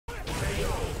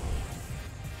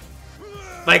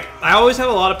Like, I always have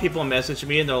a lot of people message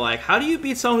me and they're like, how do you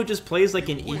beat someone who just plays like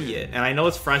an idiot? And I know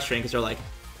it's frustrating because they're like,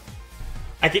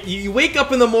 you wake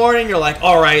up in the morning, you're like,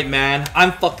 alright man,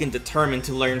 I'm fucking determined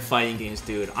to learn fighting games,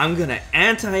 dude. I'm gonna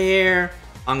anti-air,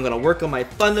 I'm gonna work on my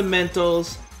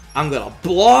fundamentals, I'm gonna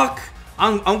block,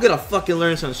 I'm gonna fucking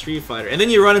learn some Street Fighter. And then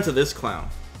you run into this clown.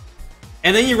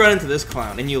 And then you run into this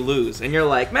clown and you lose. And you're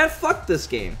like, man, fuck this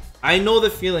game. I know the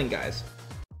feeling, guys.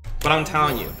 But I'm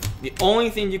telling you, the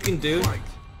only thing you can do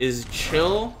is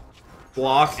chill,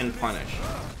 block, and punish.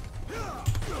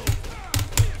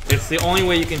 It's the only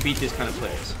way you can beat these kind of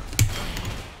players.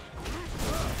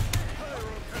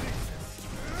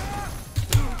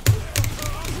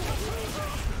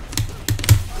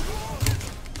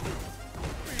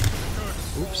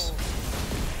 Oops.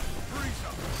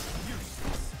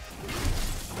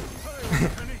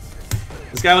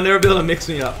 This guy will never be able to mix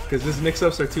me up, because his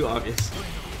mix-ups are too obvious.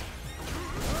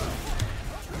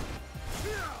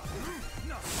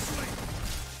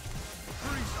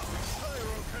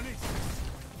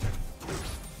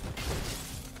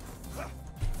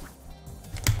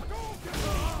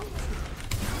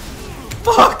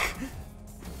 Fuck!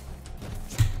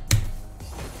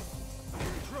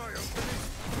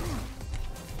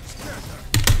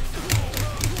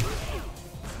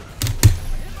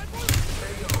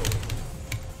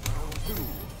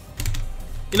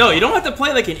 You know, you don't have to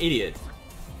play like an idiot.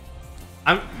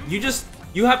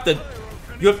 You have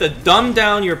to dumb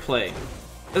down your play.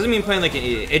 Doesn't mean playing like an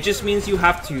idiot. It just means you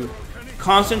have to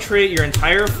concentrate your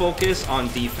entire focus on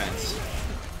defense.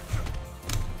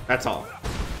 That's all.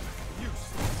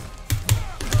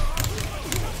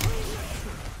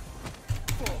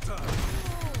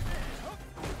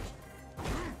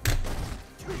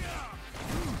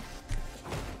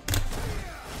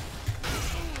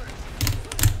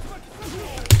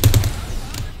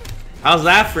 How's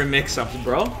that for mix-ups,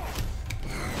 bro?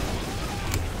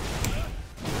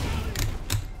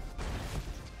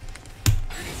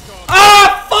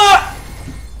 Ah, fuck!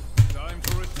 Time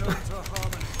to return to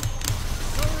harmony.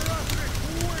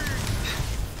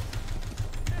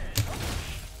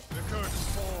 The curtain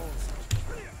falls.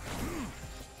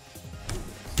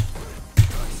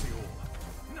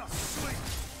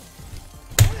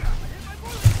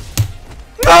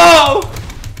 No!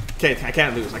 Okay, I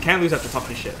can't lose. I can't lose after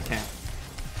talking shit. I can't.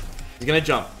 He's gonna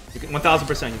jump. 1000%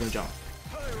 he's gonna jump.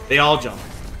 They all jump.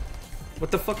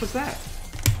 What the fuck was that?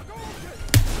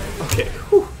 Okay.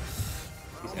 Whew.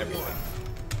 He's everywhere.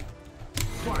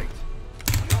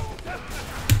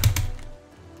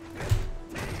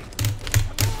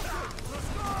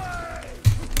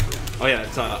 Oh yeah,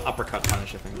 it's uppercut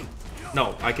punish, I think.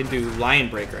 No, I can do lion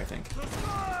breaker, I think.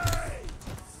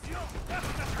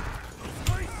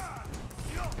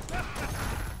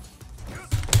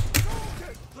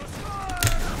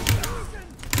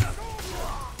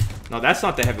 No, that's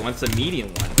not the heavy one, it's the medium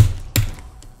one.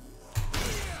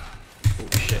 Oh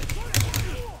shit.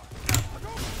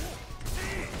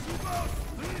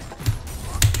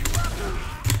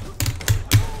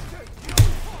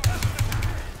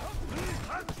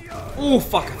 Oh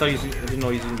fuck, I thought I didn't know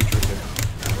he was using the trick there.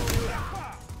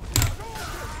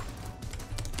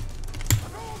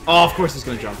 Oh, of course he's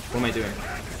gonna jump. What am I doing?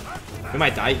 We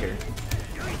might die here.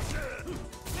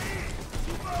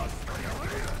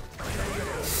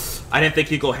 I didn't think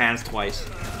he'd go hands twice.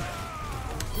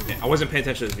 Okay, I wasn't paying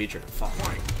attention to his V-trigger. Fuck.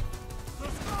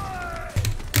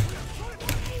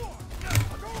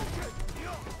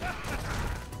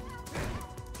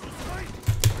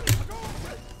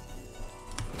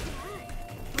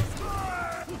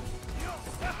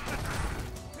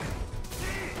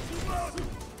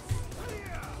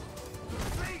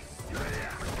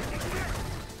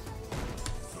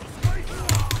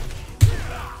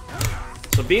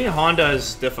 So being Honda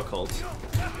is difficult.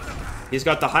 He's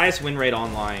got the highest win rate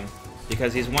online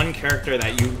because he's one character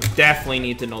that you definitely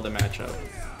need to know the matchup.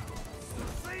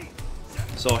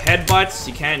 So headbutts,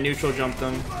 you can't neutral jump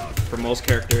them for most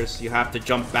characters. You have to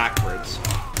jump backwards.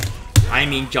 I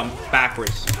mean jump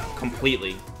backwards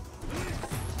completely.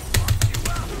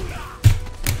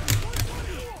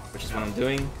 Which is what I'm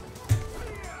doing.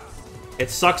 It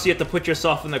sucks you have to put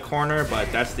yourself in the corner,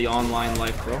 but that's the online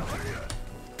life, bro.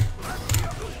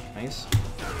 Nice.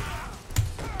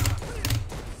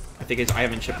 I think I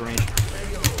haven't chip range.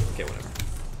 Okay, whatever.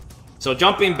 So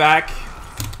jumping back,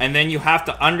 and then you have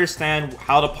to understand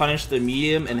how to punish the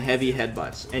medium and heavy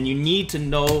headbutts. And you need to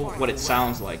know what it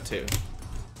sounds like, too.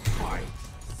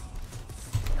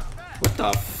 What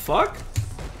the fuck?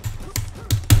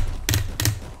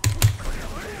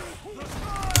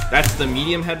 That's the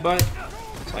medium headbutt.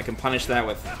 So I can punish that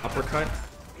with uppercut.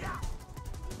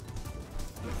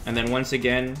 And then once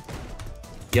again,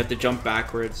 you have to jump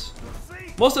backwards.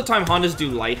 Most of the time, Hondas do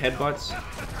light headbutts.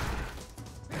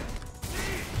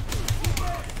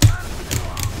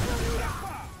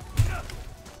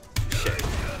 Shit.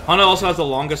 Honda also has the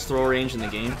longest throw range in the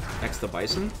game, next to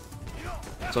Bison.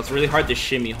 So it's really hard to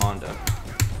shimmy Honda.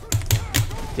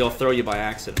 He'll throw you by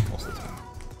accident most of the time.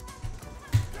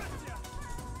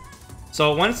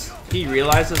 So once he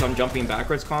realizes I'm jumping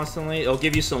backwards constantly, it'll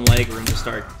give you some leg room to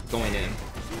start going in.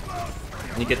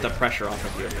 And you get the pressure off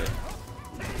of you a bit.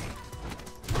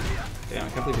 Damn, I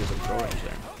can't believe there's a throw range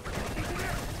there.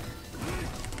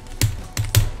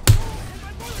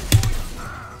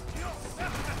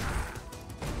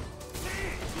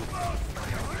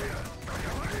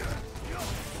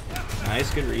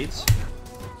 Nice, good reads.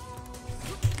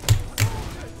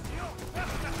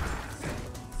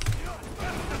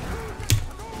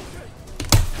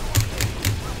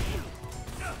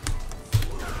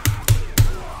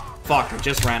 Fuck, I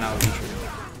just ran out of entry.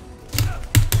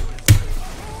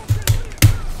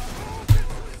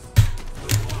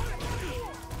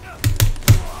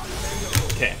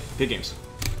 Okay, good games.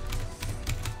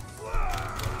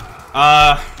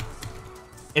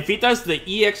 If he does the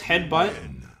EX headbutt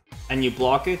and you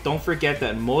block it, don't forget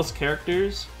that most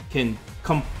characters can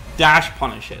dash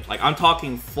punish it. Like, I'm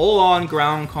talking full-on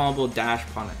ground combo dash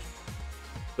punish,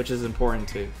 which is important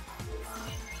too.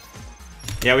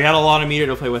 Yeah, we had a lot of meter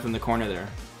to play with in the corner there.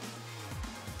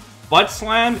 Butt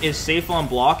Slam is safe on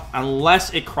block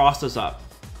unless it crosses up.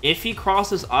 If he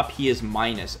crosses up, he is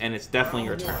minus, and it's definitely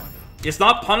your turn. It's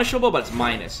not punishable, but it's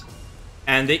minus.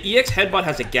 And the EX Headbutt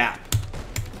has a gap.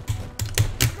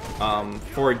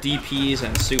 For DPs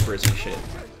and supers and shit.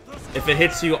 If it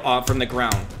hits you from the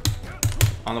ground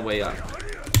on the way up.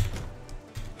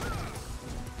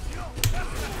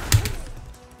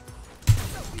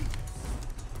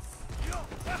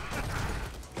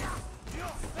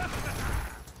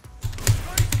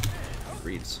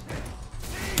 Reads.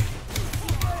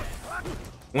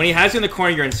 When he has you in the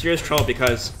corner, you're in serious trouble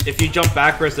because if you jump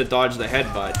backwards to dodge the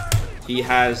headbutt, he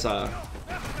has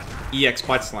EX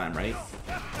butt slam, right?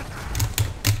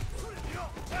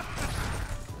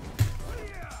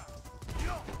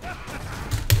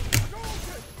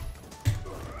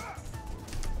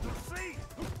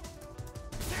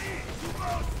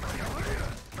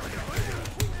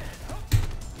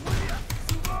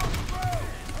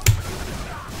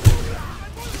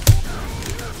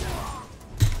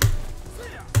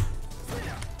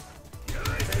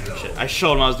 I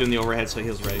showed him I was doing the overhead, so he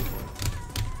was ready for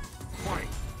it.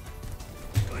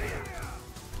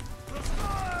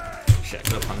 Shit, I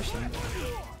could have punished him.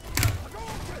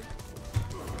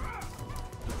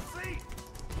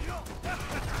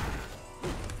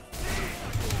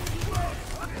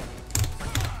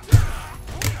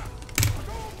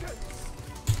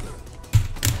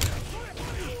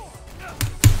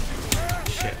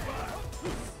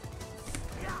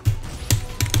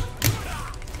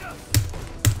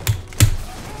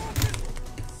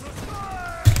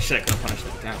 Shit, I could have punished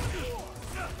that down.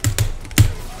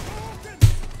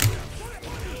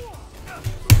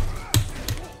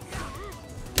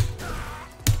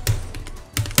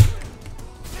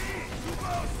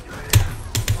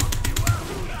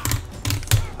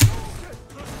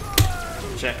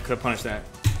 Shit, I could have punished that.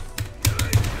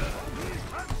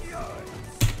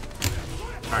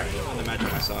 Alright, I'm the magic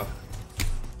myself.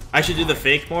 I should do the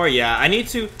fake more? Yeah, I need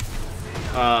to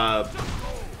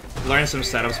learn some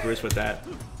setups, Bruce, with that.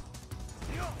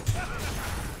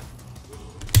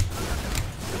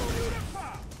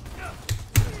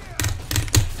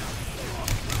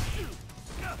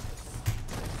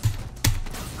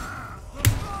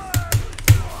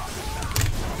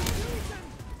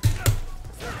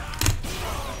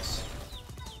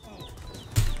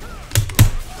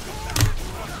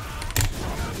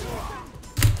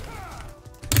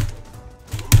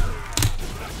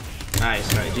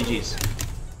 Nice, alright, GG's.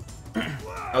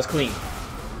 That was clean.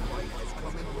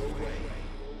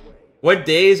 What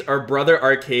days are Brother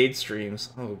Arcade streams?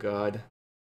 Oh god.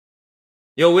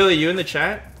 Yo, Willie, you in the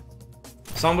chat?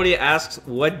 Somebody asks,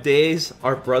 what days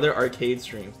are Brother Arcade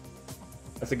streams?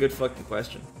 That's a good fucking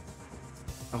question.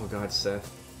 Oh god,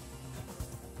 Seth.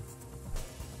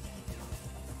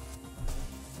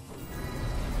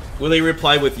 Willie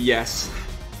replied with yes.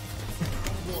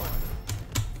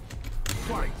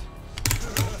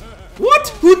 What?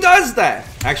 Who does that?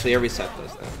 Actually, every set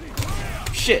does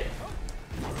that. Shit.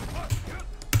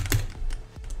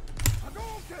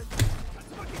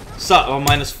 Sup? Oh,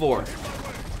 -4.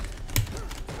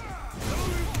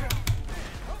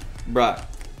 Bruh.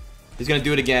 He's gonna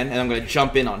do it again, and I'm gonna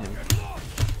jump in on him.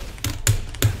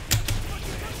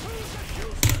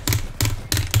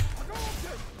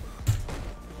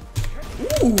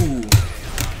 Ooh.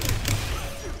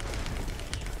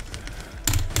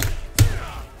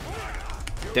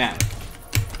 Damn.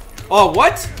 Oh,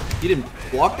 what? You didn't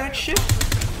block that shit?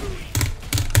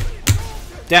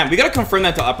 Damn, we gotta confirm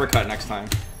that to uppercut next time.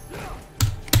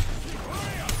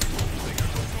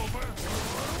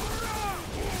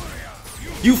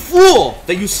 You fool!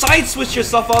 That you side switched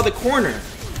yourself out of the corner.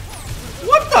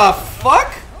 What the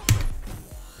fuck?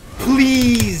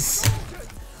 Please.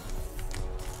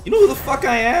 You know who the fuck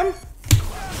I am?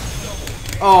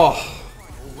 Oh.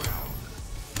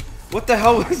 What the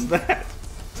hell was that?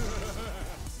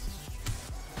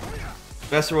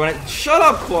 Vesper won it. Shut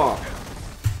up, Claw.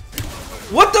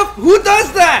 What the? Who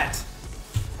does that?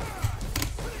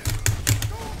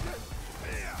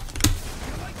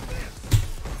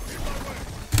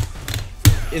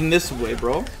 In this way,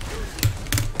 bro.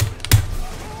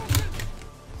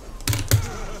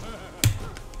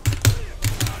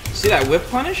 See that whip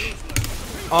punish?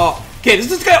 Oh, okay. Does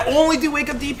this guy only do wake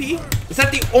up DP? Is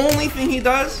that the only thing he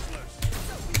does?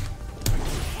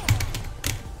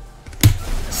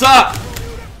 Sup?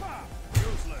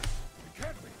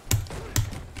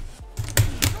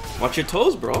 Watch your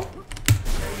toes, bro.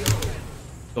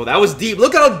 Oh, that was deep.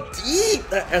 Look how deep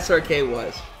that SRK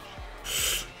was.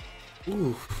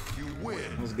 Ooh,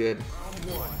 that was good.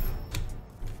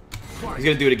 He's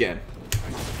gonna do it again.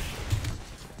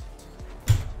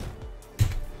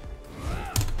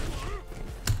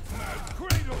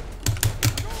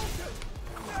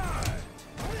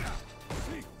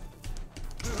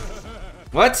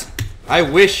 What? I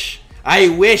wish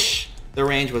the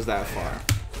range was that far.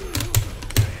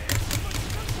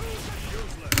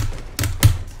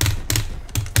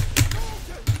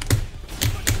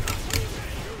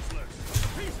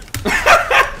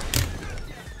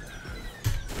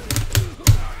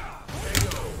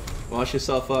 Wash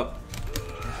yourself up.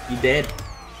 You dead.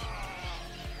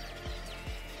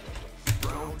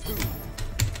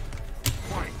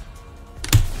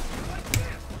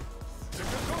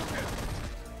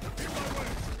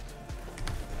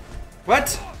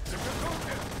 What?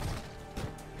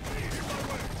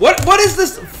 What is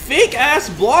this fake ass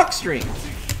block string?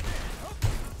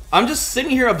 I'm just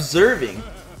sitting here observing.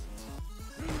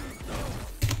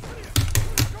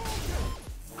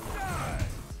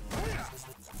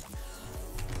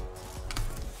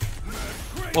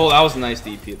 Oh, that was a nice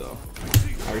DP though.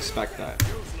 I respect that.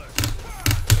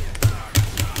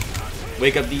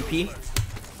 Wake up DP.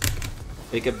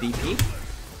 Wake up DP.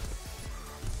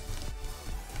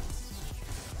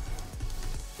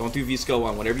 Don't do V-Skill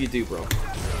 1, whatever you do, bro.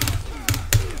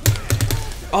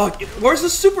 Oh, where's the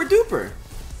super duper?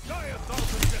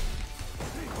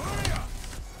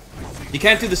 You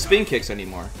can't do the spin kicks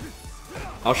anymore.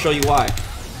 I'll show you why.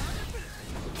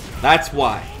 That's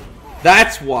why.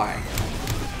 That's why.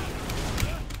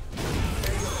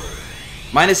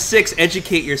 -6,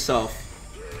 educate yourself.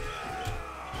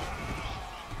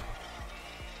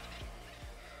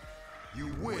 You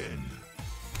win.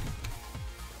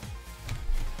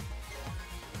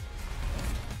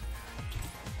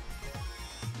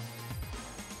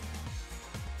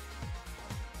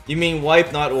 You mean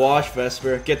wipe, not wash,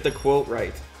 Vesper. Get the quote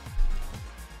right.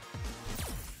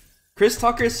 Chris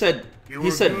Tucker said,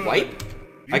 he said wipe?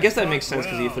 I guess that makes sense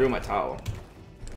because he threw my towel.